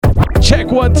Check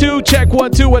 1 2, check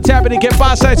 1 2. What's happening? Que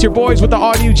pasa? It's your boys with the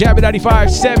all-new Jam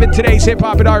 95.7. Today's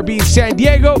hip-hop and R&B in San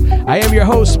Diego. I am your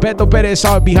host, Beto Perez,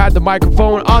 on behind the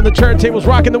microphone, on the turntables,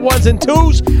 rocking the ones and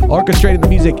twos, orchestrating the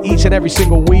music each and every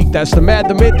single week. That's the man,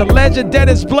 the myth, the legend,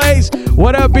 Dennis Blaze.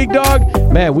 What up, big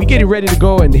dog? Man, we getting ready to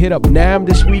go and hit up NAMM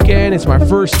this weekend. It's my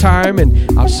first time, and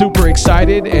I'm super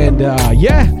excited. And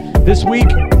this week,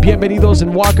 bienvenidos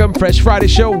and welcome. Fresh Friday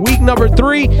show, week number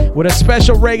 3, with a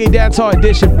special Reggae Dancehall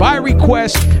edition by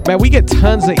request. Man, we get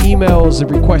tons of emails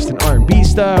requesting R&B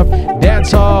stuff,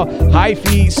 dancehall,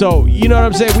 hi-fi. So, you know what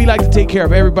I'm saying? We like to take care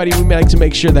of everybody. We like to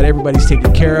make sure that everybody's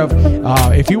taken care of.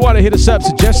 If you want to hit us up,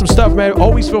 suggest some stuff, man,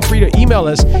 always feel free to email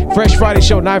us,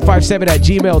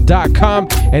 freshfridayshow957@gmail.com.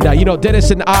 And,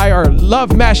 Dennis and I are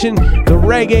love mashing the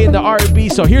reggae and the R&B.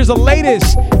 So here's the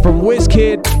latest from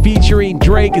Wizkid featuring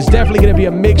Drake. It's definitely going to be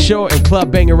a mix show and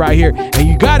club banger right here. And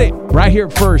you got it right here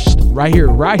first. Right here.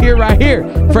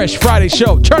 Fresh Friday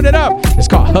show. Turn it up. It's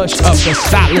called Hush Up the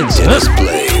Silence. Let's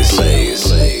blaze.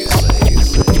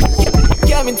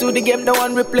 Came into the game, no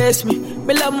one replace me.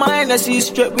 Me love mine, I see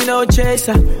straight, we no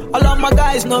chaser. All of my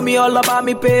guys know me all about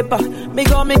me paper. Me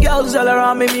got me girls all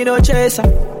around me, me no chaser.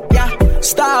 Yeah,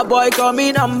 star boy call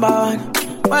me number one.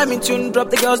 When me tune drop,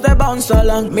 the girls they bounce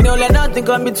along. Me no let nothing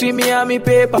come between me and me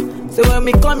paper. So when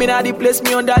me come in at the place,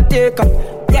 me undertaker.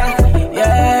 Yeah.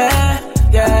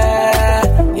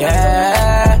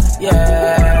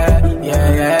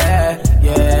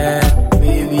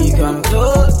 Baby, come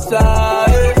closer.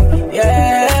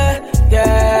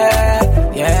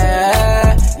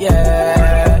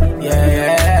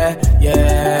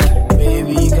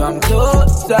 Baby, come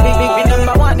closer. Big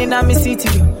number one in my city,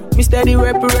 yo. Me steady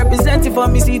representing for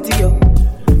me city, yo.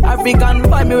 African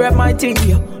boy, me rep my thing,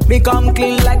 yo. Me come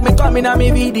clean like me coming on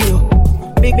me video.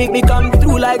 Me come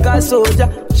through like a soldier.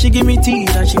 She give me tea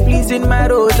and she pleasing my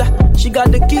rosa. She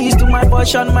got the keys to my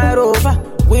Porsche and my Rover.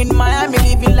 We in Miami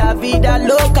living la vida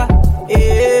loca.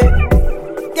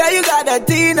 Yeah, you got the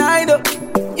teen, I know.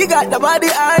 You got the body,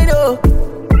 I know.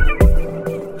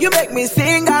 You make me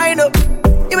sing, I know.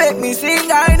 You make me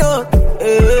sing, I know.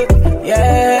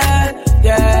 Yeah.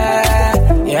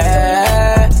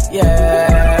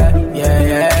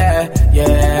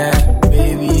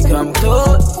 Baby, come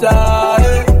closer.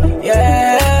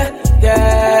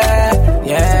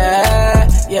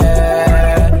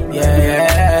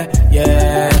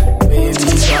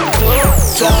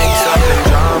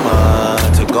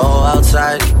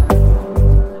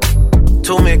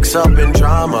 Up in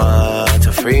drama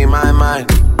to free my mind.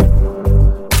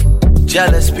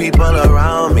 Jealous people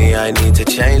around me, I need to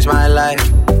change my life.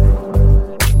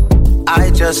 I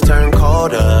just turn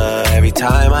colder every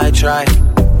time I try.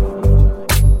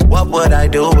 What would I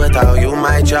do without you,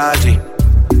 my Georgie?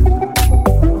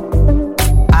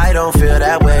 I don't feel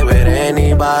that way with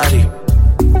anybody.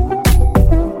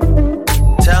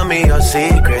 Tell me your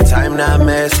secrets, I'm not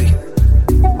messy.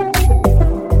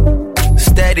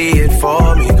 Steady it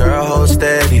for me, girl, hold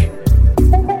steady.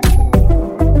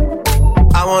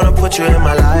 I wanna put you in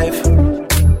my life.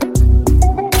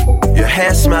 Your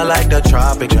hair smell like the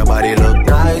tropics, your body look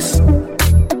nice.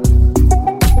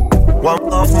 One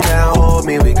more now, hold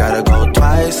me, we gotta go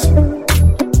twice.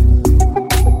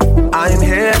 I'm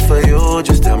here for you,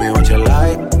 just tell me what you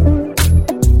like.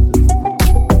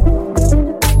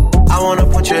 I wanna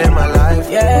put you in my life.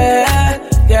 Yeah.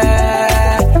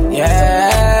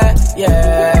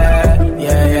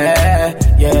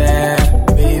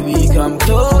 Baby, come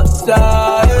closer.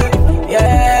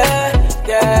 Yeah.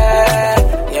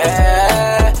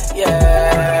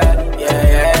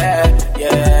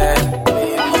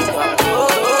 Baby, come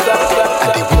closer. At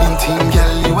the winning team,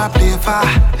 girl, you a play for.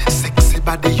 Sexy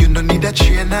body, you don't need a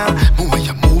trainer. Move when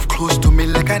you move close to me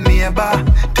like a neighbor.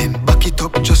 Then back it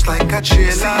up just like a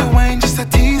trailer. See you wine just to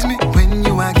tease me when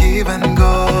you a give and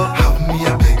go. Have me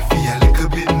a beg for a little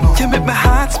bit more. You make my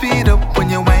heart speed up when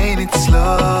you whine it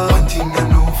slow. One thing I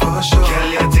know for sure. Girl,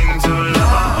 your thing too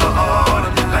loud,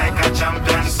 like a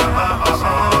champion song. A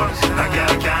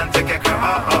girl can't take a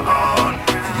crown.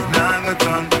 You nah go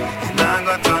turn.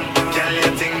 Girl,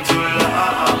 your thing too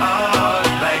loud,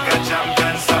 like a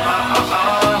champion song. A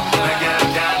girl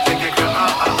can't take a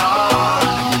crown.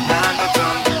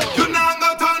 You nah go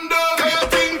turn. Your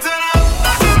thing too loud.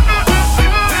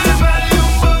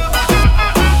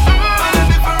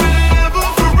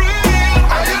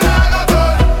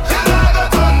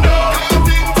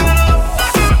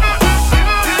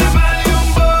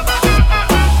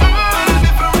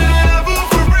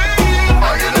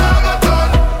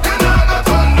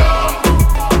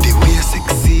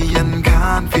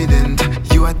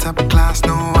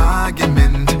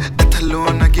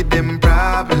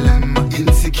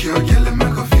 your girl, I'm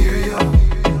go fear you.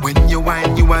 When you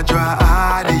whine, you a draw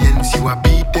audience. You a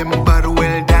beat them, but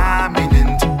well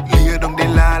dominant. Lay down the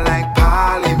law like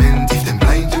parliament. If them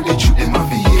blind to the truth, them a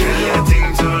fear. Girl, you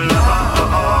think too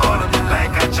loud,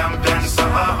 like a champion son.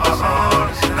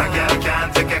 No girl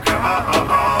can't take a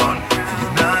crown. You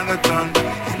nah go turn,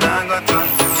 you nah go turn.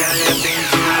 Girl, you think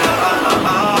too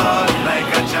loud,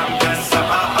 like a champion son.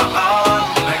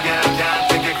 No girl can't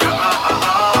take a crown.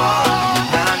 You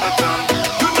nah go turn,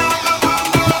 you nah go turn.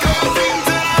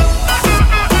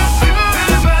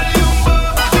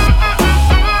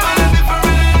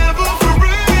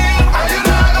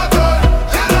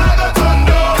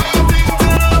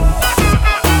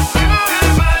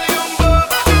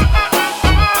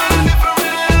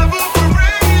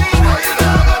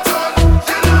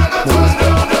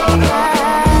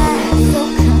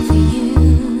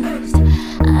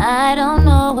 I don't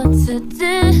know what to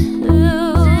do.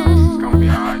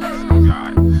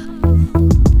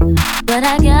 But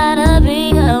I gotta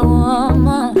be a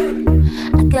woman.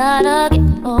 I gotta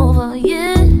get over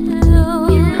you.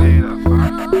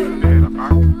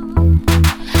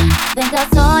 Think I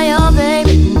saw your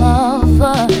baby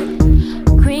mother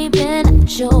creeping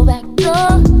at your back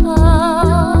door.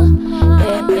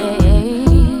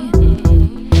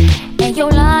 And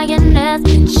your lying ass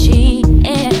been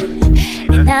cheating,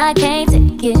 and I can't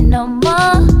take it no more.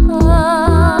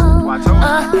 Oh,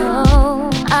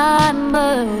 I'm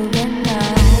moving on.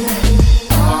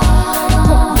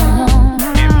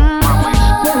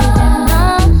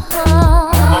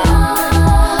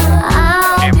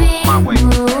 I'll be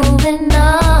moving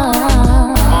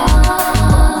on.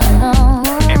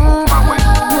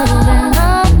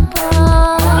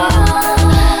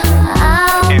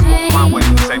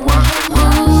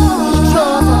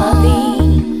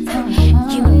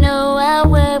 You know I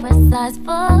wear a size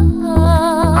 4.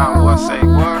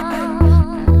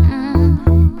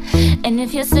 And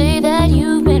if you say that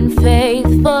you've been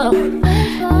faithful,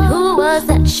 who was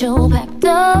at your back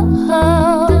door?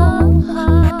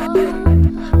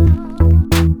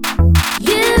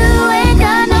 You ain't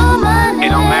got no money. It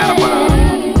don't matter, but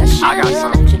I got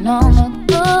something.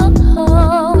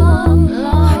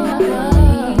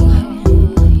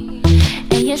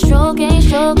 And your stroke ain't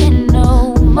stroking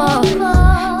no more.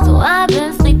 So I've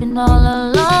been sleeping all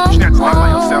alone. You can't talk by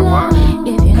yourself, what?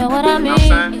 If you know what I mean. You know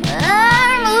what I'm saying?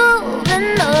 I'm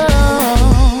moving on.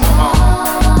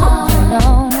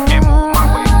 And move my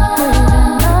way.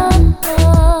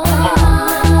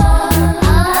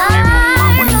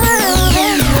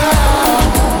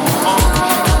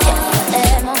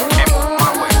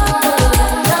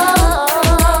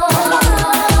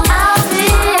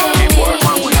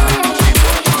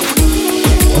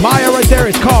 Maya right there.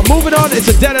 It's called Moving On. It's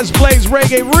a Dennis Blaze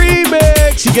Reggae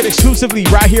remix. You get exclusively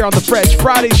right here on the Fresh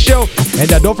Friday show. And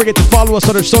don't forget to follow us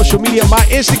on our social media. My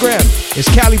Instagram is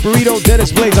Cali Burrito,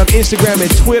 Dennis Blaze on Instagram and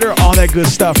Twitter. All that good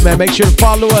stuff, man. Make sure to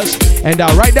follow us. And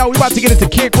right now, we're about to get into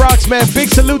Kick Rocks, man. Big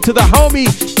salute to the homie,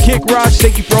 Kick Rocks.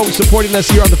 Thank you for always supporting us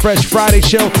here on the Fresh Friday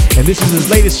show. And this is his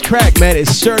latest track, man.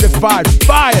 It's certified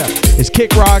fire. It's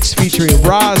Kick Rocks featuring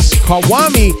Roz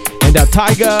Kawami and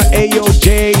Tyga,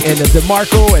 AOJ, and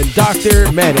DeMarco and Doctor.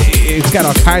 Man, it's got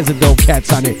all kinds of dope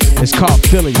cats on it. It's called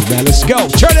Feeling You, man. Let's go.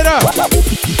 Turn it up.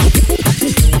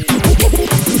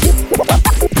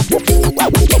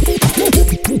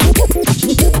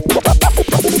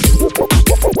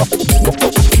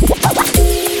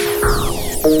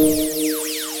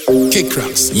 Kick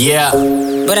Rocks. Yeah.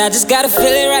 But I just gotta feel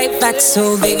it right back.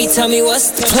 So baby, tell me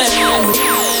what's the plan.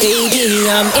 Baby,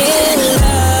 I'm in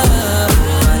love.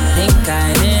 I think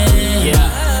I'm in.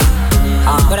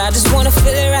 Yeah. But I just wanna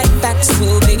feel it right back.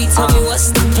 So baby, tell me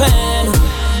what's the plan.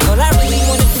 All I really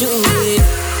wanna do is,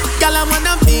 Girl, I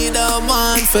wanna be the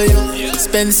one for you.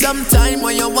 Spend some time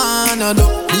when you wanna do.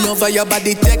 Me over your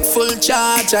body, take full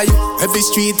charge of you. Every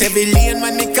street, every lane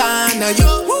when me corner you.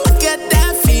 I get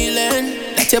that feeling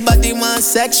that your body wants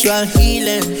sexual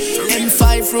healing.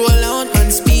 M5 roll out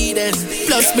and speeding.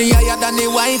 Plus me higher than the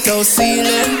White House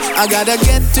ceiling. I gotta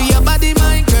get to your body,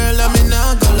 my girl, I'm in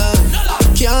a color.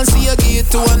 Can't see you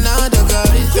get to another guy.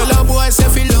 Your love boy say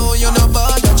feel low, you no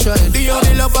bother try. The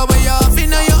only love away you have in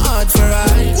your heart for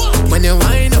right. When you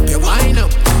wind up, you wind up.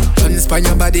 Guns by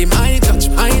your body, my touch,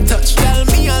 my touch. Tell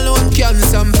me alone can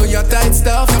sample your tight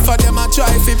stuff. Enough of them I try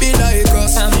to be like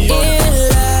us. I'm in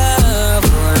love,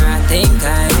 or I think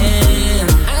I'm in.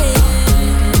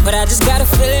 But I just gotta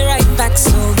feel it right back.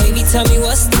 So baby, tell me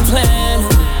what's the plan.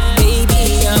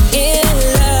 Baby, I'm in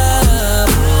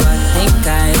love, or I think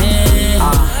I'm in.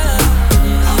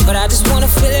 But I just wanna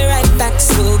feel it right back.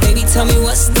 So baby, tell me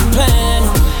what's the plan.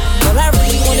 All I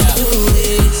really wanna do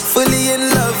is fully in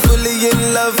love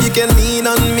in love, you can lean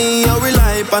on me or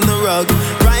rely on the rug.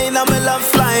 Right now, my love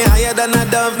fly higher than a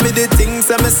dove. Me the things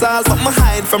that me solve, but me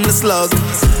hide from the slug.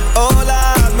 Oh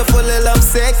Lord, me full of love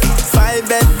sick. 5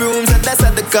 bedrooms and that's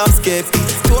at the cup skip.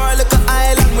 To our little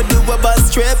island, we do a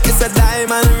bus trip. It's a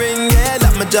diamond ring, yeah,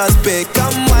 that me just pick.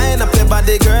 Come wine up your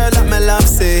body, girl, that me love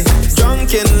say.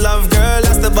 Drunk in love, girl,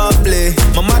 that's the bubbly.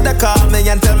 My mother call me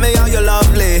and tell me how you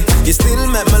lovely. You still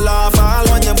make me laugh all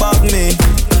when you bug me.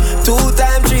 2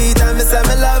 times, 3 times, me say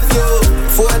me love you.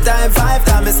 4 times, 5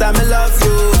 times, me say me love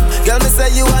you. Girl, me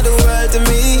say you are the world to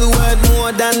me. Worth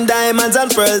more than diamonds and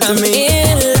pearls to me.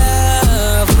 I'm in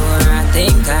love, or I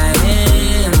think I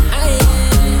am.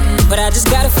 But I just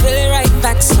gotta feel it right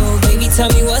back. So baby, tell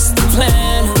me what's the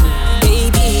plan?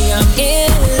 Baby, I'm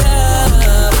in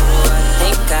love, or I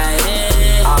think I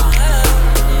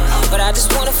am. But I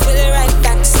just wanna feel it right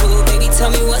back. So baby, tell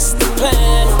me what's the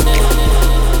plan?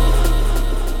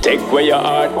 Take away your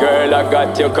heart, girl, I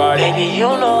got your card. Baby, you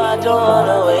know I don't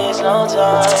wanna waste no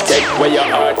time. Take away your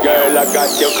heart, girl, I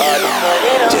got your card.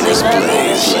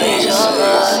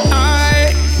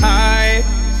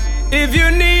 If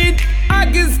you need, I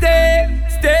can stay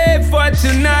for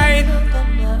tonight.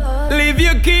 Leave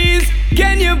your keys,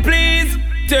 can you please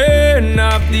turn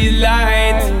off the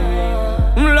lights?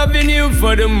 I'm loving you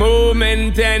for the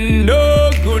moment and no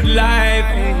good life.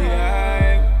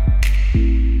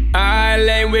 I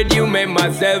lay with you, make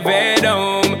myself at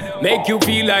home. Make you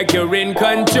feel like you're in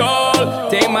control.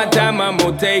 Take my time, I'm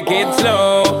gonna take it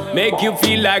slow. Make you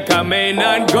feel like I may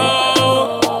not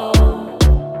go.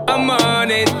 I'm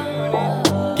on it,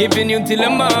 giving you till the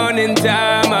morning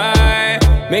time. I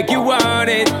make you want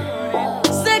it.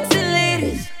 Sexy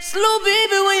ladies, slow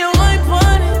baby when you wine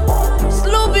on it.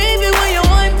 Slow baby when you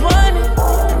wine on it.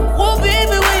 Whoa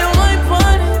baby when you wine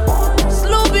on it.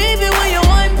 Slow baby when you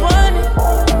wine on it.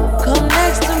 Come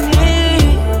next to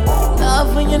me,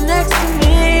 love when you're next to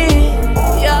me.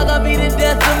 Y'all gonna be the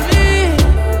death of me.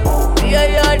 We are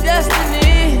your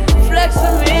destiny, flex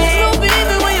with me. Slow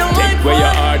baby when you wine Take where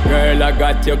your heart, girl, I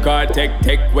got your card.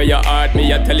 Take where your heart,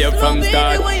 me I tell you from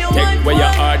start. Take where your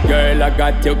heart, girl, I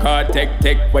got your card.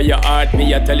 Take where your heart,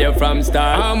 me I tell you from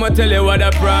start. I'ma tell you what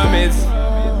I promise.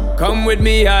 Come with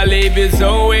me, I'll leave you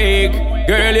so weak.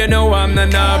 Girl, you know I'm the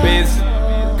novice.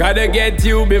 Gotta get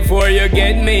you before you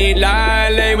get me.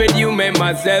 Lay with you, make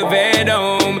myself at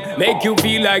home. Make you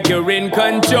feel like you're in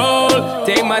control.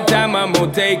 Take my time, I'm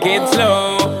gonna take it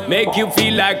slow. Make you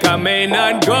feel like I may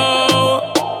not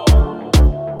go.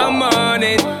 I'm on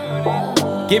it,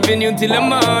 giving you till the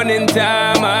morning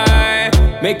time. I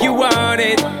make you want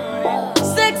it.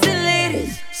 Sexy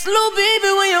ladies, slow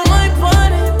baby when you wine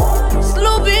on it.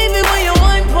 Slow baby when you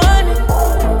wine on it.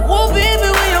 Whoa baby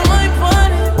when you wine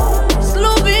on it.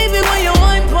 Slow baby when you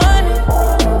wine on it.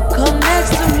 Come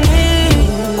next to me,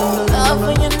 love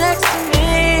when you're next to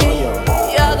me.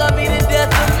 Y'all gonna be the death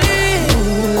of me.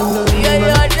 We are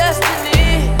your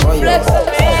destiny, flex with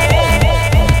me.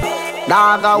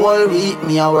 Dog a whole week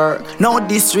me a work. No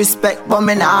disrespect, but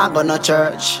me nah go no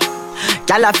church.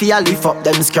 Gyal a fi a lift up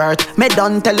them skirt. Me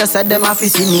done tell you said them a fi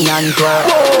see me and twerk.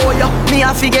 Oh yo, me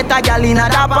a fi get a gyal inna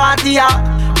da party ya.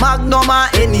 Magnum a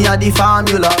any a the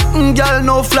formula. Gyal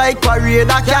no fly parade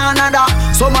a Canada.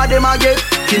 Some of them a get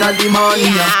inna the money.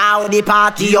 Now the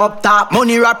party up top.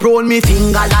 Money wrap round me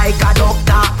finger like a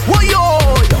doctor. Whoa yo,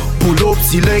 pull up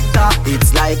selector.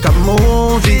 It's like a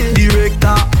movie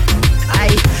director.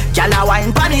 Aye, gyal a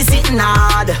wine panny sitting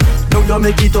hard. Now you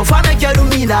make it tough and make you do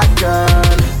me that girl.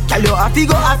 Gyal you have to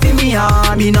go after me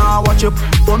hard. Me nah watch you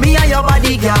for me and your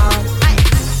bodyguard.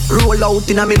 Roll out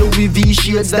in a me Louis V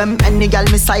shades them. Any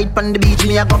gyal me side pon the beach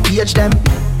me a go page them.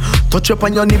 Touch up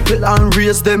on your nipple and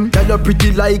raise them. Gyal you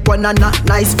pretty like one and not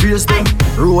nice face them.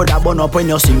 Road a burn up when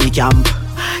you see me camp.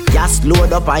 Gas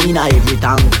load up and inna every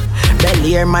tank.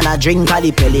 Belly air man a drink a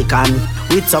the Pelican.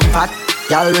 With some fat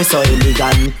y'all me so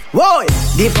elegant. Whoa,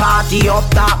 the party up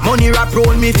top. Money wrap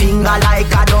round me finger like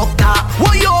a doctor.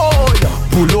 Whoa yo,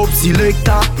 pull up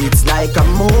selector. It's like a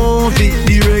movie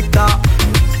director.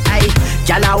 Aye,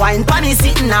 gyal a wine panny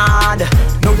sitting hard.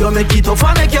 Now you make it tough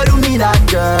and make you do me that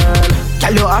girl.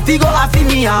 Gyal you have to go after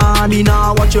me hard. Me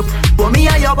nah watch you for me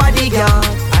and your bodyguard.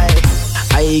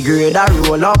 I grade a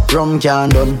roll up from can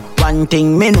done. One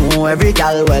thing me know every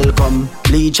gal welcome.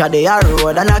 Bleach a day a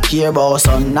road and a care about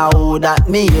sun. Now that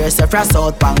me here say fra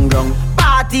South Pangrong.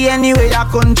 Party anyway a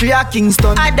country a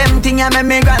Kingston. I them thing I make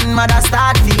me grandmother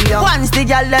start feel young. Once the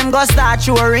gal them go start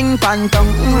showing phantom.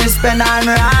 We spend all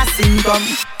my ass income.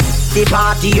 The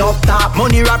party up top.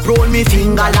 Money wrap round me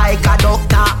finger like a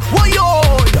doctor. Whoa yo,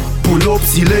 pull up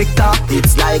selector.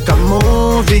 It's like a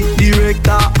movie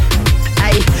director.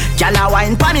 Gyal a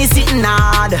wine panny sitting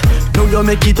hard. you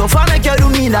make it tough, I make you do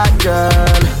me that,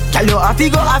 girl. Tell you happy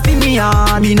go happy me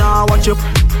on. Me now watch you,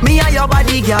 me and your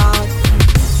body, girl.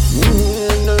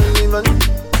 No relevant.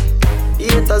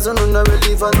 Haters are not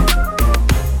relevant.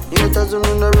 Haters are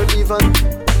not relevant.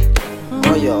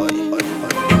 Oh yeah.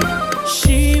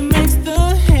 She makes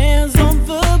the hands on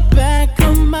the back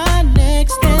of my neck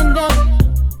stand up.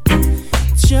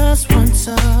 Just one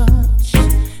touch,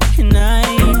 and I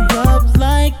end up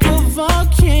like a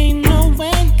volcano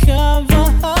and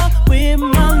cover her with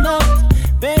my love.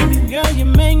 Baby girl, you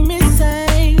make me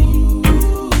say,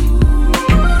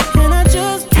 and I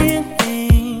just can't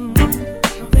think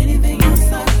of anything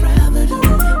else I'd rather do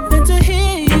than to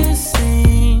hear you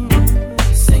sing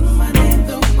my name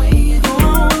the way you do.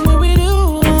 When we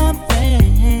do our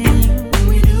thing, when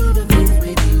we do the things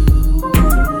we do.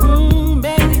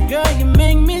 Baby girl, you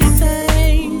make me say,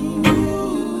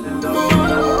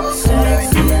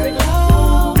 sexy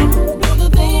love, do the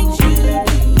things you do.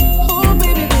 Oh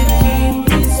baby, baby, keep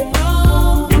me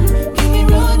strong, keep me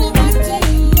running back to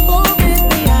you. Oh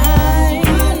baby, I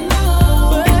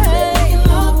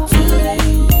love to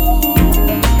you.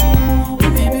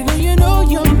 Baby girl, you know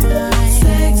you're my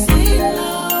sexy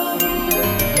love.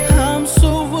 I'm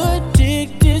so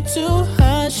addicted to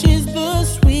her, she's the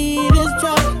sweetest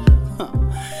drug.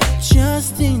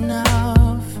 Just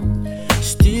enough,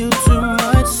 still too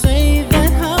much. Say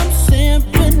that I'm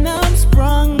simping, I'm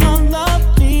sprung on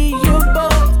lovely you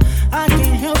both. I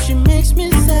can't help, she makes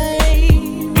me say,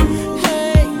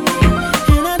 hey,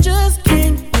 and I just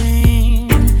can't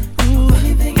think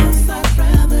anything else I'd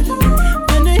rather do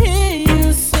than to hear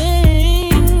you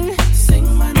sing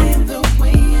my name the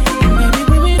way you do. Baby,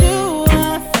 when we do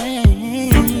our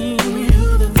thing, we do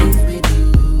the things we do.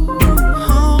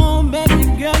 Oh, baby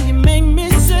girl, you make me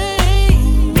say,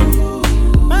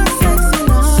 my sexy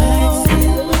love,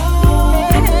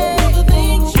 all the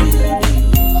things you do.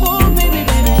 Oh, baby,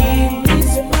 baby, keep me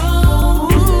strong,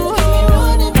 keep me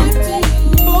running back to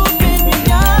you. Oh, baby,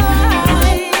 I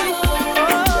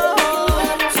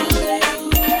love to you.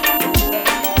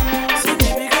 So,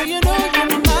 baby girl, you know you're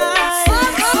mine.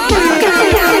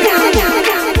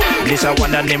 This a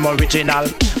one and name original.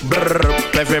 Brr,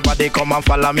 everybody come and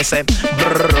follow me say.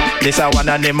 Brr, this a one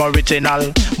and name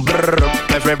original. Brr,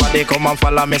 everybody come and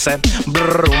follow me say.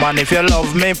 Brr, woman, if you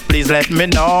love me, please let me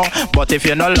know. But if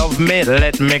you not love me,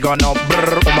 let me go now.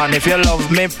 Brr, woman, if you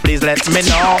love me, please let me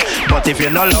know. But if you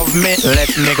not love me,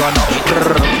 let me go now.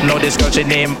 Brr, know this girl she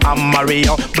name I'm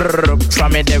Mario. Brr,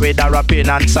 from me there with her pain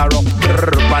and sorrow.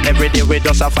 Brr, and every day we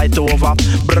just a fight over.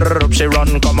 Brr, she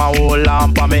run come a hold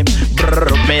on for me. Brr,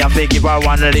 me have to give her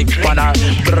one lick on her.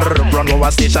 Brr, run go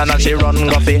a station and she run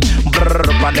go fi.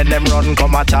 Brr, and then them run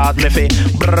come a charge me fi.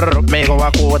 Brr, me go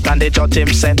a court and they judge him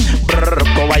say. Brr,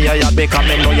 go why you become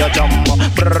me know you jumbo.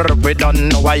 Brr, we don't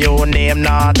know why your name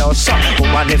now does.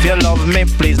 Woman, if you love me,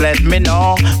 please let me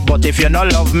know. But if you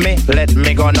not love me, let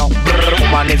me go now. Brr,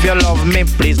 woman, if you love me,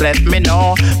 please let me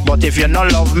know. But if you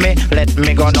not love me, let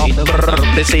me go now.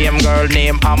 Brr, the same girl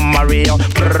name I'm Mario.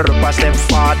 Brr, my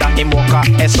stepfather him walk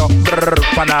a eso. Brr,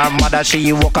 and her mother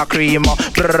she walk a cream.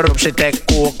 Brr, she take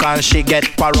coke and she get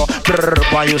paro. Brr,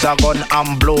 and use a gun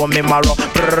and blow me marrow.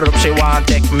 Brr, she want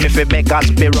take me fi beg as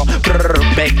bureau. Brr,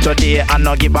 beg today and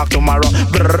not give back tomorrow.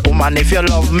 Brr, woman, if you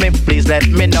love me, please let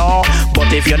me know.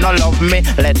 But if you not love me,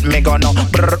 let me go now.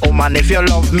 Brr, woman, if you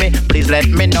love me, please let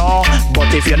me know.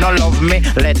 But if you not love me,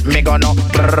 let me go now.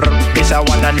 Brr, this a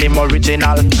one and name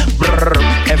original. Brr,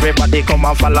 everybody come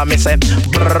and follow me say.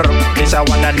 Brr, this a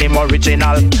one and name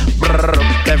original. Brr,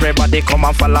 everybody come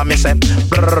and follow me say.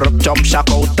 Brr, jump shock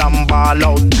out and ball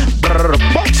out. Brr,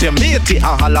 box your matey and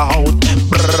holla out.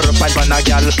 Brr, pipe on a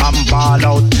girl and ball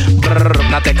out. Brr,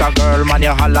 now take a girl man you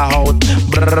holla out.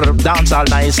 Brr, dance all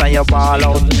nice and you ball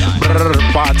out. Brr,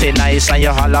 party nice and you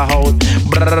holla out.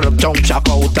 Brr, jump shock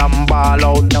out and ball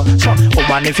out. Now, so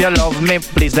woman, if you love me,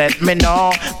 please let me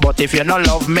know. But if you not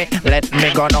love me, let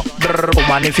me go now. Brr,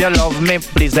 woman, if you love me,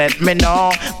 please let me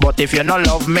know. But if you not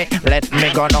love me, let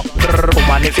me go now. Brr,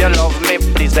 woman, if you love me,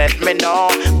 please let me know.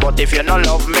 But if you not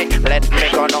love me, let me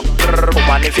go now. Brr,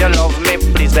 woman, if you love me,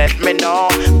 please let me know.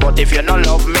 But if you not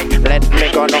love me, let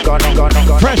me go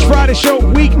now. Fresh Friday Show,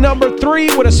 week number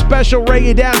 3 with a special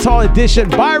Reggae Dancehall edition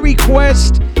by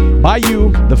request by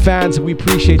you, the fans. We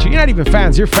appreciate you. You're not even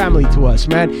fans, you're family to us,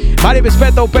 man. My name is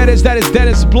Beto Perez, that is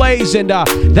Dennis Blaze, and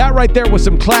that right there was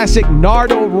some classic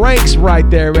Nardo Ranks right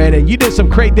there, man. And you did some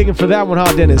crate digging for that one,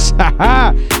 huh, Dennis?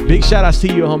 Big shout outs to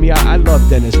you, homie. I love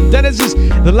Dennis. Dennis is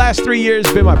the last 3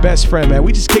 years been my best friend, man.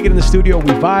 We just kick it in the studio,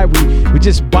 we vibe, we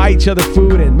just buy each other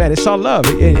food, and man, it's all love.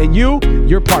 And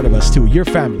you're part of us too. You're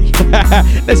family.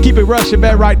 Let's keep it rushing,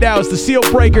 man. Right now, it's the Seal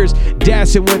Breakers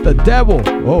dancing with the devil.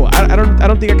 Oh, I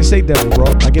don't think I can say devil, bro.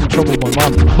 I get in trouble with my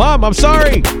mom. Mom, I'm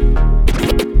sorry.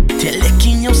 That lick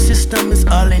in your system is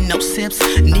all in no sips.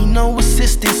 Need no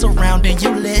assistance surrounding you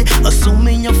lit.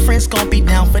 Assuming your friends gon' be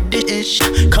down for the ish.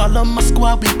 Call up my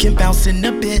squad, we can bounce in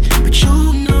a bit. But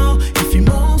you know, if you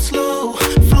move slow,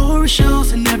 floor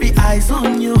shows and every eye's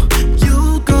on you.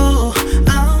 You go,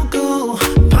 I'll go,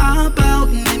 pop out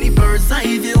in any bird's eye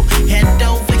view. Head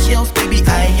over heels, baby,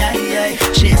 aye.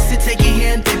 Chance to take your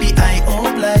hand, baby, I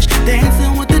oblige.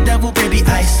 Dancing with the devil, baby,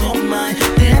 I so mine.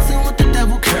 Dancing with the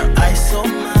devil, girl, I so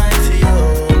mine.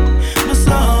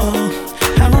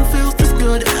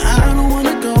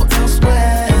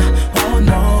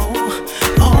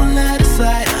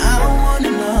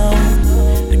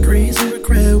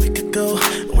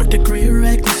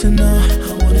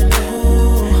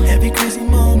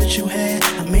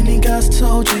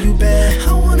 Told you bad. I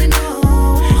wanna know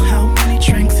how many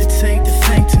drinks it take to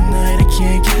think tonight. I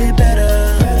can't get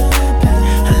better.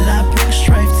 A lot brings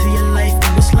strife to your life,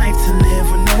 but it's life to live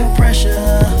with no pressure.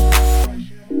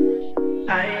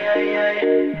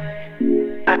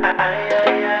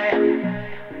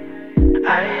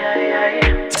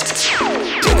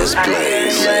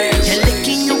 And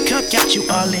licking your cup got you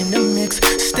all in the mix.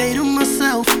 Stay to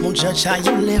myself, won't judge how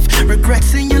you live.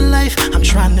 Regrets in your life, I'm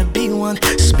trying to be one.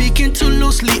 Speaking too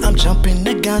loosely, I'm jumping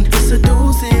the gun. It's a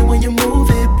doozy when you move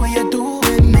it, when you do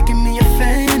it, making me a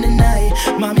fan tonight.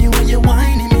 Mommy, when you're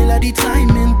whining me like the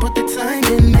timing, put the time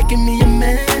in, making me a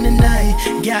man tonight.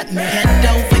 Got me head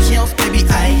over heels, baby,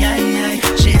 aye.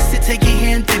 Chance to take your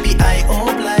hand, baby, I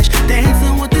oblige.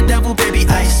 Dancing with the devil, baby,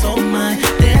 I so mine.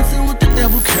 Dancing with the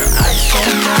devil, girl, I so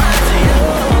mine.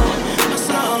 My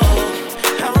soul,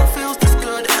 how it feels this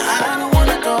good, I don't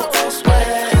wanna go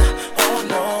elsewhere. Oh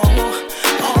no,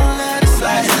 all that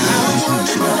aside,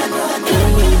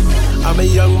 I'm a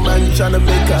young man tryna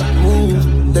make a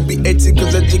move. They be 80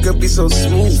 cause the jigger be so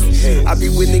smooth. I be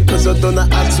winning cause I don't know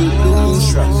how to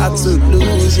lose,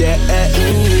 yeah.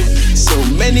 So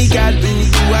many God do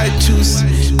I choose.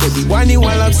 They be whining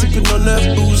while I'm sipping on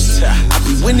the booze. I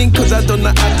be winning cause I don't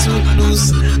know how to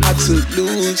lose, yeah. I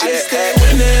stay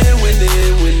winning.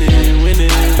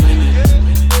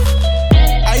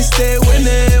 I stay winning.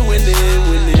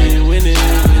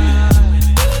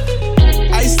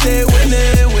 I stay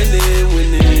winning.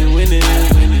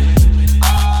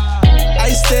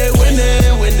 I stay winning.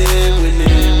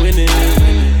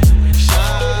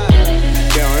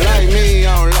 They don't like me, I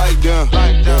don't like them.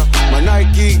 My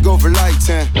Nike go for like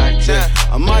 10.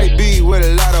 I might be with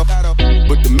a lot of,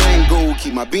 but the main goal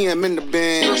keep my BM in the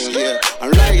Benz. Yeah,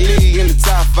 I'm like Lee in the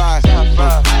top 5.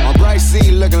 My bright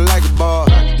C looking like a ball.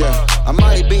 Yeah, I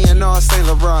might be in all Saint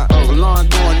Laurent. Lawn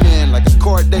going in like a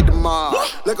court day tomorrow.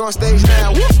 Look on stage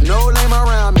now, no lame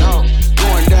around me.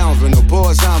 Going down from the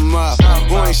boards, I'm up.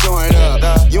 Who ain't showing up?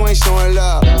 You ain't showing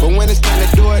love. But when it's time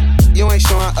to do it, you ain't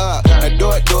showing up. Now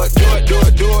do it,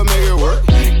 make it work.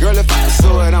 Girl, if I can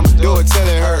sew it, I'ma do it till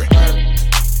it hurt.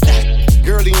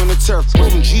 Girlie on the turf,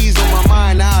 putting G's on my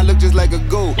mind. Now I look just like a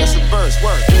goat. That's the first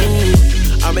work.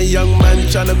 I'm a young man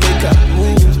tryna make a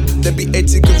move. They be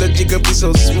 80 cause the jigger be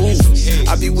so smooth.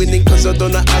 I be winning cause I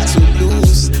don't know how to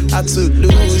lose,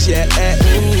 yeah.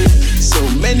 So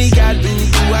many God do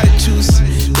I choose.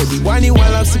 They be whining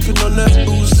while I'm sipping on the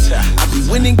booze. I be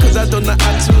winning cause I don't know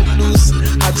how to lose,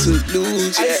 yeah. I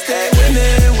stay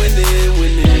winning.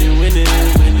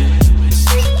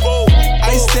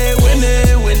 I stay winning. I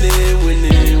stay winning.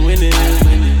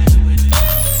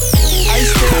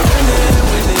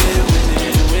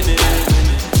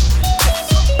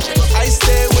 I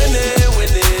stay winning.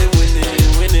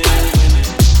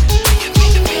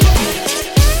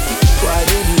 Why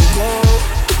did you go?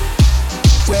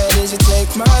 Where did you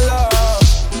take my love?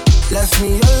 Left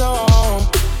me alone.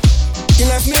 You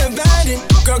left me abandoned.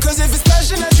 Girl, cause if it's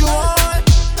passion that you want,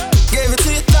 gave it to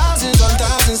you thousands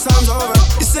times over.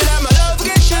 You said that my love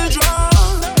gets you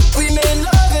drunk. We made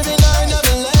love every night,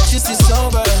 never let you see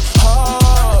sober.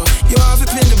 Oh, you have to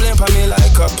pin the blame on me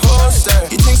like a poster.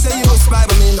 You think say you a spy,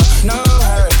 but me no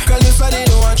hurt. Girl, if I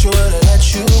didn't want you, would've let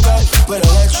you go.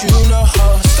 Would've let you know.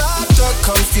 Stop the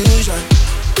confusion.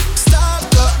 Stop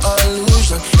the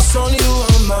illusion. It's only you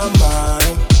on my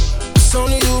mind. It's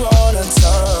only you all the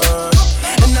time.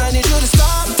 And I need you to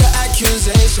stop the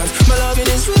accusation. My loving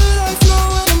is real life, no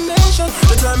animation.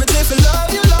 The time it takes for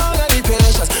love you long, I need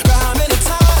patience. But how many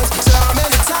times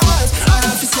I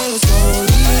have to say it's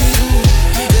only you.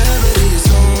 Yeah, baby, it's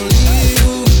only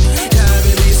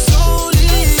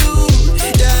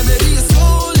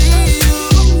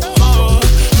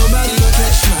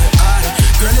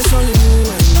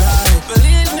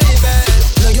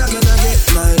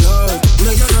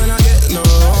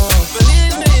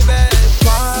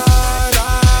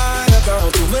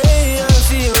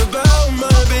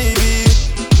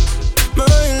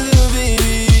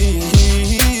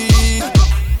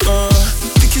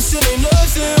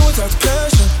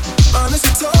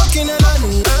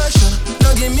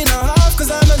give me no half, cause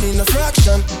I don't need no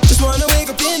fraction. Just wanna wake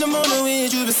up in the morning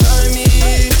with you beside me,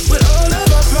 with all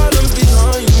of our problems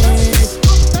behind me.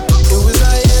 It was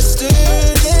like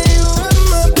yesterday, you were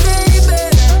my baby,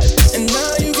 and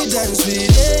now you can dance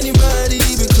with anybody,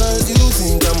 because you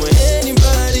think I'm with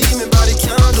anybody. My body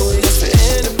can't do it just for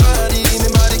anybody.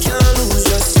 My body can't lose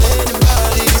just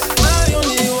anybody. My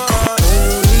only one,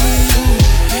 only you.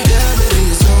 Yeah,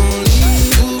 baby, it's only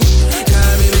you.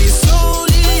 Yeah, baby, it's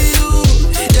only you.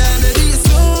 Yeah, baby, it's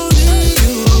only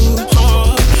you.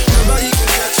 Oh, nobody can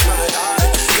catch my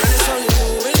eye. Girl, it's only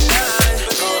you and I.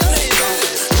 Only you.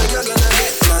 Like you're gonna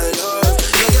get my love.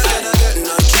 Like you're gonna get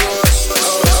no trust.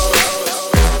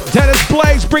 Dennis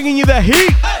Blaze bringing you the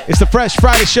heat. It's the Fresh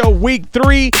Friday Show Week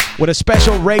 3 with a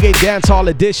special Reggae Dancehall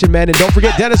edition, man. And don't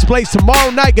forget, Dennis Blaze tomorrow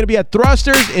night going to be at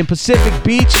Thrusters in Pacific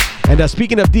Beach. And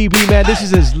speaking of DB, man, this is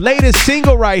his latest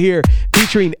single right here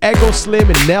featuring Ego Slim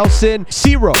and Nelson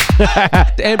Zero.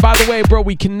 And by the way, bro,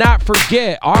 we cannot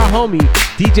forget our homie,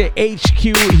 DJ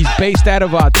HQ. He's based out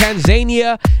of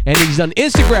Tanzania, and he's on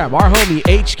Instagram, our homie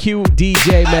HQ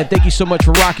DJ, man. Thank you so much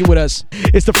for rocking with us.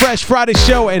 It's the Fresh Friday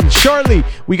Show, and shortly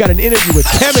we got an interview with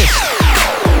Kemist.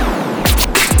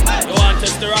 You want to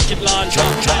test the rocket launcher?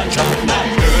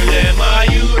 Girl, are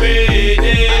you ready?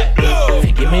 Blow.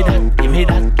 Give me that, give me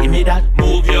that, give me that.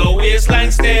 Move your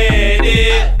waistline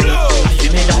steady. Blow.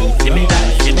 Give me that, give me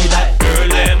that, give me that.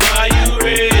 Girl, are you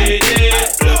ready?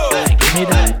 Blow. Give me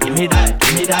that, give me that,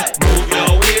 give me that. Move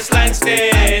your waistline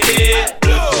steady.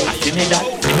 Blow. Give me that,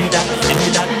 give me that, give me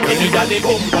that. Girl, you got the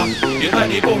bumper, you got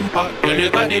the bumper. Girl, you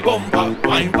got the bumper,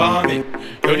 wine for me.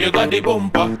 Girl, you got the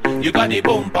bumper, you got the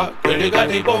bumper. Girl, you got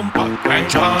the bumper, wine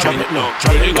for me.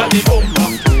 Girl, you got the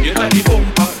bumper, you got the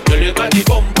bumper. Girl, you got the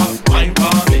bumper, wine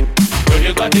for me. Girl,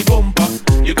 you got the bumper,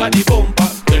 you got the bumper.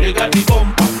 Girl, you got the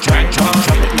bumper, wine for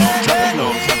me.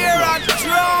 Here at the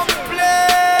drum play.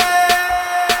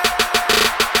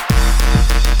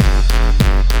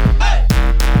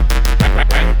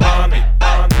 Wine for me.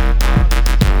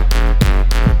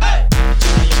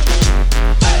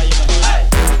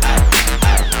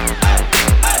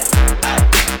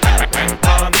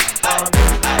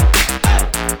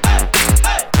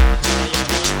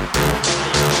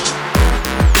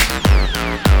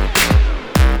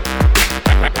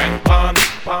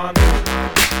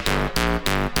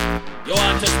 You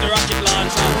want to test the rocket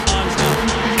launcher?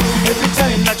 Every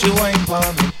time that you whine for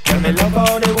me, can me love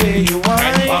all the way you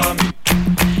whine for me.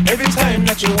 Every time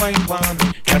that you whine for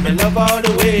me, can me love all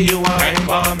the way you whine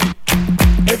for me.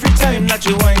 Every time that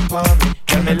you whine for me,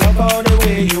 can me love all the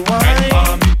way you whine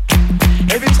for me.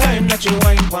 Every time that you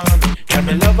whine for me, can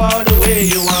me love all the way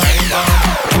you whine for me.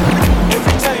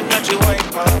 Every time that you whine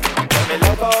for me, can me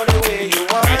love all the way you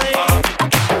whine for me.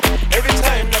 Every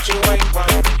time that you whine for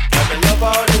me, can me love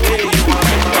all the way you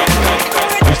whine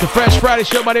for me. It's the Fresh Friday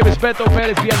Show. My name is Beto.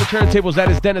 Perez behind the turntables. That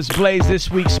is Dennis Blaze. This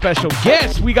week's special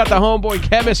guest, we got the homeboy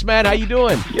Kemist, man. How you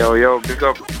doing? Yo, big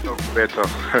up Beto.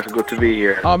 Good to be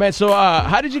here. Oh, man, so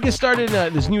how did you get started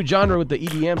in this new genre with the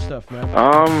EDM stuff, man?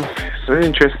 It's an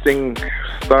interesting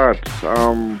start.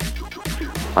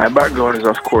 My background is,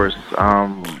 of course,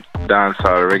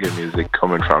 dancehall reggae music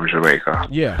coming from Jamaica.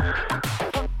 Yeah.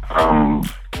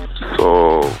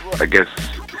 So I guess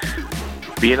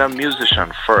being a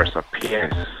musician first, a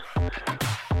pianist,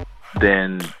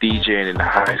 then DJing in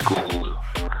high school,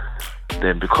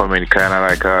 then becoming kind of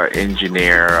like an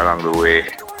engineer along the way.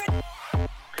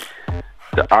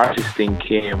 The artist thing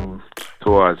came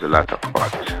towards the latter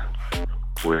part,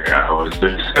 where I was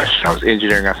doing a session. I was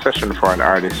engineering a session for an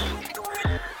artist,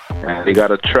 and they got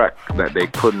a track that they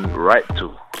couldn't write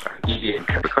to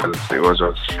because it was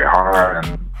just hard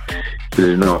and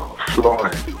didn't know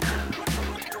flowing.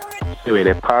 Anyway,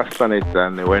 they passed on it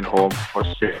and they went home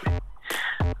frustrated.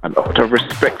 And out of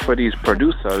respect for these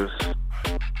producers,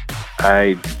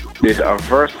 I did a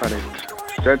verse on it,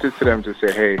 sent it to them to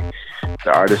say, hey,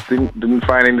 the artist didn't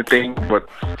find anything, but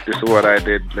this is what I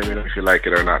did. Let me know if you like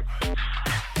it or not.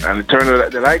 And it turned out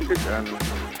that they liked it, and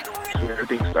that's where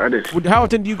everything started. How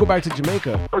often do you go back to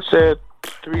Jamaica? I would say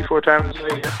 3-4 times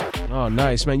a year. Oh,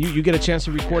 nice, man. You get a chance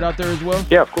to record out there as well?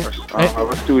 Yeah, of course. I have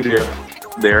a studio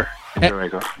there in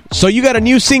Jamaica. So you got a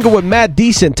new single with Matt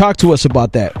Decent. Talk to us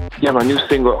about that. Yeah, my new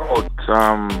single out,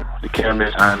 the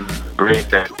Kemist and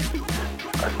Break, a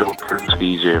dope produce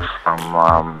DJ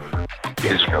from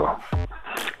Israel.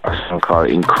 A song called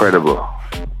Incredible.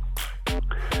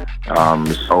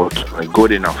 It's out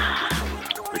Good Enough,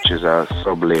 which is a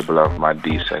sub-label of Matt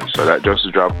Decent. So that just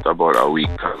dropped about a week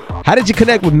ago. How did you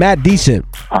connect with Matt Decent?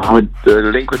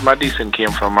 The link with Matt Decent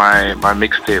came from my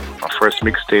mixtape, my first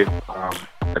mixtape,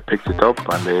 picked it up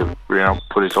and they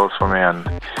put it out for me,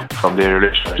 and from there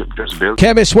relationship just built.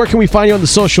 Kemist, where can we find you on the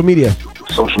social media?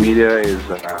 Social media is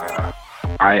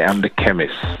I am the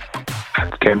Kemist.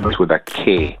 Kemist with a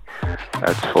K.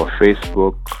 That's for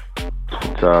Facebook,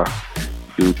 Twitter,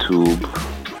 YouTube,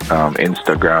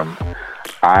 Instagram.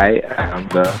 I am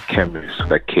the Kemist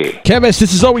with a K. Kemist,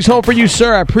 this is always home for you,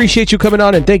 sir. I appreciate you coming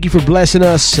on and thank you for blessing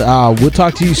us. We'll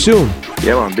talk to you soon.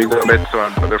 Yeah, man. Big up Beto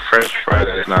and for the Fresh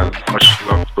Friday. And much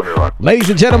love to everyone. Ladies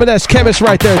and gentlemen, that's Kemist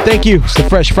right there. Thank you. It's the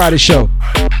Fresh Friday Show.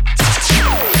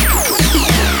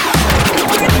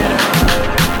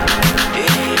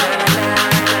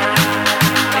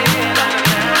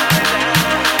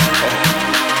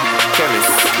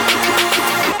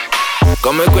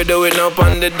 Come make we do it now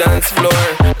on the dance floor.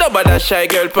 Double that shy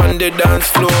girl on the dance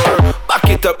floor. Back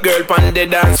it up girl on the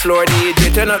dance floor.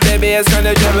 DJ turn up the bass and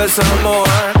the double some more.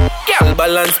 Girl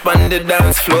balance on the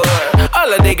dance floor.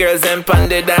 All of the girls them on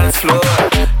the dance floor.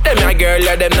 Them a girl,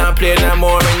 yeah, them not play no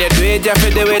more. When you do it, you have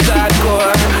to do it hardcore.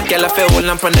 Girl, I feel hold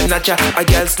on from them natcha. A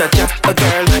girl snatcher, a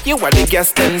girl. You are the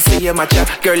gas, then see you matcha.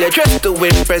 Girl, you dress to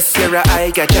impress, you're a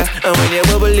eye catcher. And when you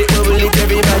bubble it,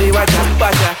 everybody watch ya,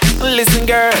 watch ya. Listen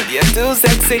girl, you're too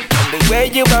sexy. And the way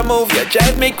you a move, you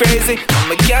drive me crazy.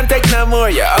 I can't take no more,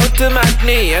 you're out to match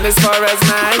me. And as far as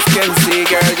my eyes can see,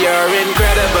 girl, you're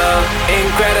incredible,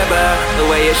 incredible. The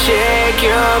way you shake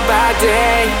your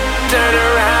body, turn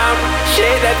around,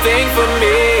 shake that thing for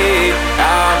me.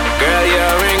 Oh, girl,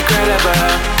 you're incredible,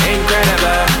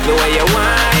 incredible. The way you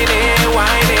whine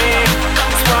it,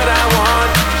 that's what I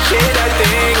want. Shake that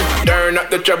thing. Turn up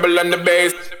the treble and the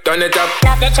bass, turn it up.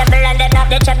 Knock the treble and the knock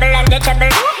the treble and the treble.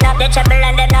 Knock the treble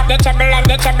and the knock the treble and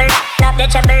the treble. Knock the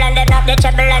treble and the knock the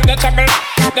treble and the treble.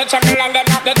 Knock the treble and the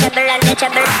knock the treble and the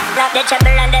treble. Knock the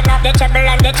treble and the knock the treble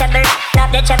and the treble. Knock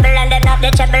the treble and the knock the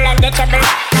treble and the treble.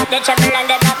 Knock the treble and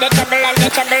the knock the treble and the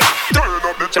treble. Turn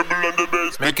up the treble and the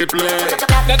bass, make it play.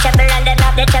 Knock the treble and the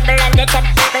knock the treble and the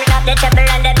treble. Knock the treble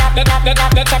and the knock the knock the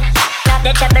knock the treble. Knock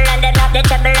the treble and the knock the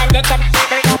treble and the treble.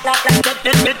 Knock the treble and the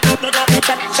knock the treble and the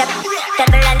treble. Knock the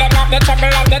treble and the knock the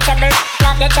treble and the treble.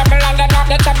 Knock the treble and the knock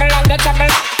the treble and the treble.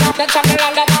 Knock the treble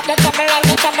and the knock the treble and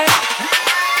the treble.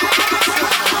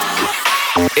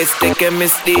 It's the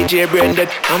Kemist DJ Branded.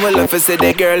 I'm a love to see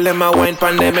the girl, them a wine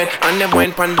pan them head. And them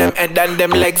wine pan them head and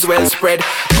them legs well spread.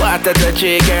 Quarter to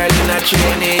three, girl, you not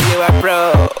training, you a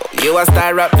pro. You a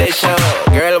star up the show.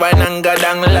 Girl, wine and go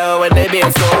down low. And the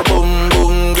bass go boom,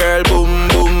 boom, girl, boom,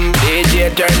 boom.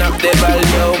 DJ turn up the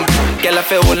volume. Girl, I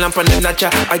feel hold on from the natcha.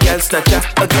 A girl snatcher,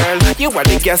 a girl. You are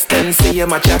the gas, then see you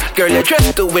matcha. Girl, you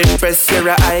dress to impress, you're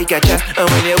a eye catcher. And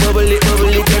when you bubble it,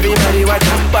 everybody watch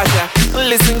ya, watch ya.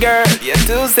 Listen girl, you're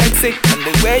too sexy. And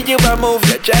the way you a move,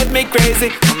 you drive me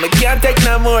crazy. I can't take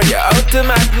no more, you're out to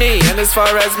match me. And as far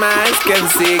as my eyes can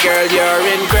see, girl, you're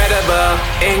incredible,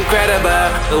 incredible.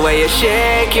 The way you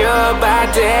shake your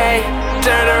body,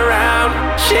 turn around,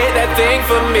 shake that thing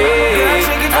for me.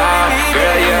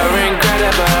 Girl, you're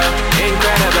incredible,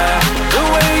 incredible. The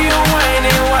way you whine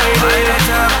it,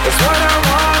 it's what I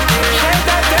want. Shake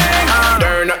that thing.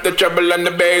 Turn up the treble and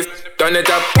the bass, turn it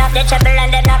up. Knock the treble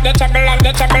and the knock the treble and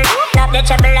the treble. Knock the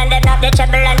treble and the knock the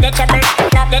treble and the treble.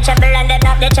 Knock the treble and the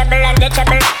knock the treble and the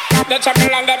treble. Knock the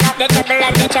treble and the knock the treble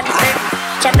and the treble.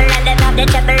 Treble and the knock the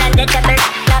treble and the treble.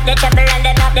 Knock the treble and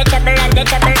the knock the treble and the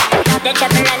treble. Knock the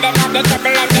treble and the knock the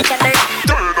treble and the treble.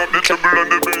 Turn up the treble and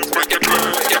the bass, make it play.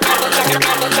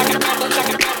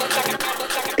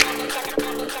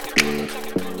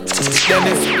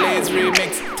 Dennis Blaze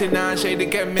remix, Tinashe the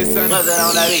Kemist and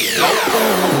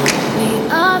We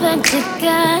are back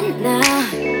together.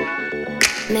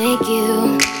 Make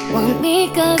you want me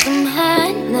 'cause I'm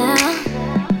hot now.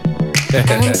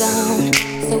 I'm gone,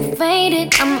 so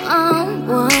faded, I'm on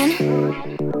one.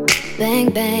 Bang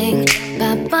bang,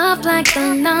 pop off like a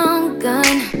long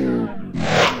gun.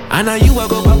 I know you a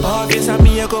go pop off, yes, and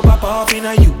me a go pop off in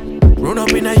a you. Run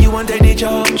up in a you and take the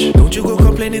charge. Don't you go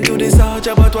complaining to the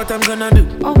sergeant about what I'm gonna do.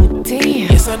 Oh damn.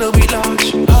 Yes, I know we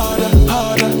large. Harder,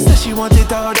 harder, says she want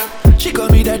it harder. She call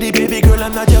me daddy, baby girl,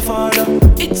 I'm not your father.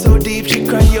 It's so deep, she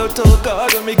cry out, oh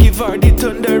God. I me give her the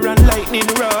thunder and lightning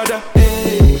rather.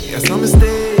 Hey, yes, no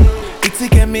mistake. It's the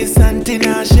Kemist and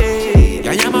Tinashe.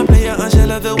 I am a player and she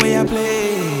love the way I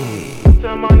play. She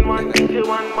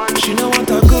don't want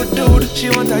a good dude, she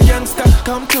want a youngster.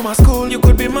 Come to my school, you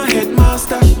could be my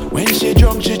headmaster. When she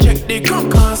drunk, she check the gun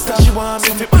caster. She want me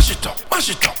to mash it up, mash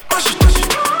it up, mash it up.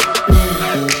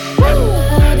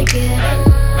 How to get on,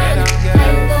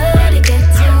 how to get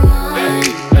to one.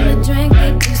 When the drink be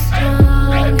too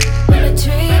strong, when the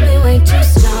tree be way too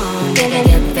strong.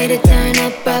 Get faded, turn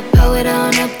up, pull it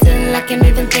on up till I can't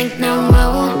even think no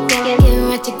more. Get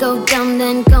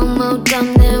more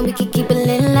dumb, then we can keep it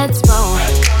lit. Let's roll.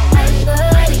 I'm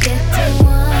good to get to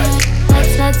one.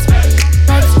 Let's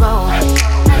roll. I'm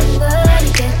good to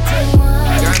get to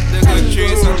one. Got the good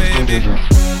trees, so baby.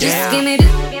 Just give me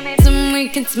the some, we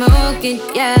can smoke it,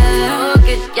 yeah. Smoke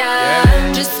it,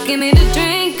 yeah. Just give me the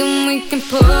drink and we can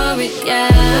pour it, yeah.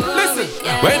 Listen,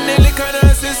 when the liquor in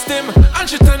her system and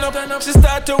she turn up, she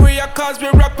start to react cause we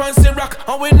rock and see rock.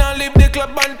 And we not leave the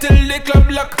club until the club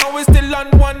lock. And we still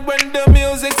on one when the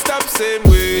music stops, same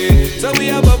way. So we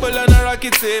a bubble and a rock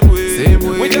it same way.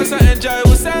 We just enjoy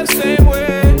ourselves same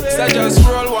way. So just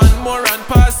roll one more and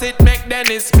pass it, make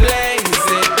Dennis blaze it.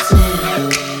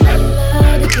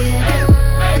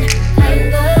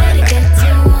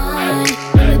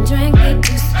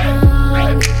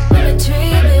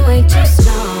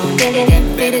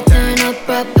 Better turn up,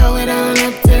 pull it on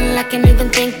up till I can't even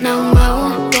think no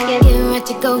more. Get ready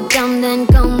to go dumb, then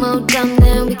go more dumb,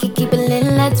 then we can keep it lit.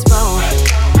 Let's roll.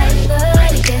 I'm good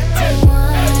to get to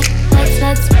one.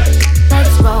 Let's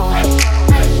roll. I'm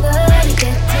good to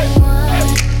get to one.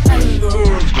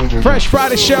 Fresh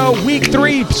Friday Show, Week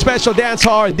 3, special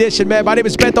Dancehall edition, man. My name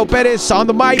is Beto Perez. On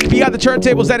the mic, behind the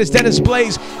turntables, that is Dennis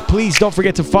Blaze. Please don't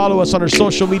forget to follow us on our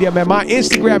social media, man. My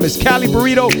Instagram is Cali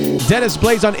Burrito. Dennis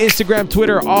Blaze on Instagram,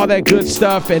 Twitter, all that good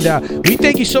stuff. And we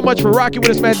thank you so much for rocking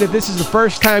with us, man. If this is the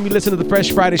first time you listen to the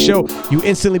Fresh Friday Show, you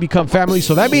instantly become family.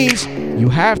 So that means you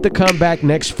have to come back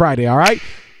next Friday, all right?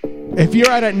 If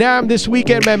you're at NAMM this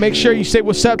weekend, man, make sure you say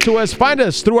what's up to us. Find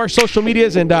us through our social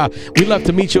medias, and we'd love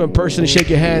to meet you in person and shake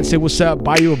your hand, say what's up,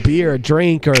 buy you a beer, a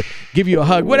drink, or give you a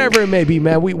hug, whatever it may be,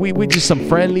 man. We just some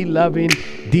friendly, loving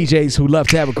DJs who love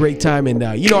to have a great time and,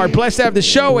 are blessed to have the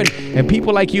show and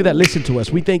people like you that listen to us.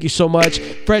 We thank you so much.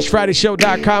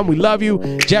 FreshFridayShow.com. We love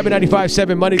you. Jabbing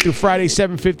 95.7 Monday through Friday,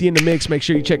 7:50 in the mix. Make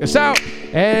sure you check us out.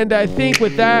 And I think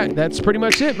with that, that's pretty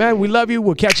much it, man. We love you.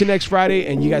 We'll catch you next Friday,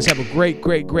 and you guys have a great,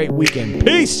 great, great weekend.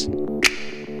 Peace.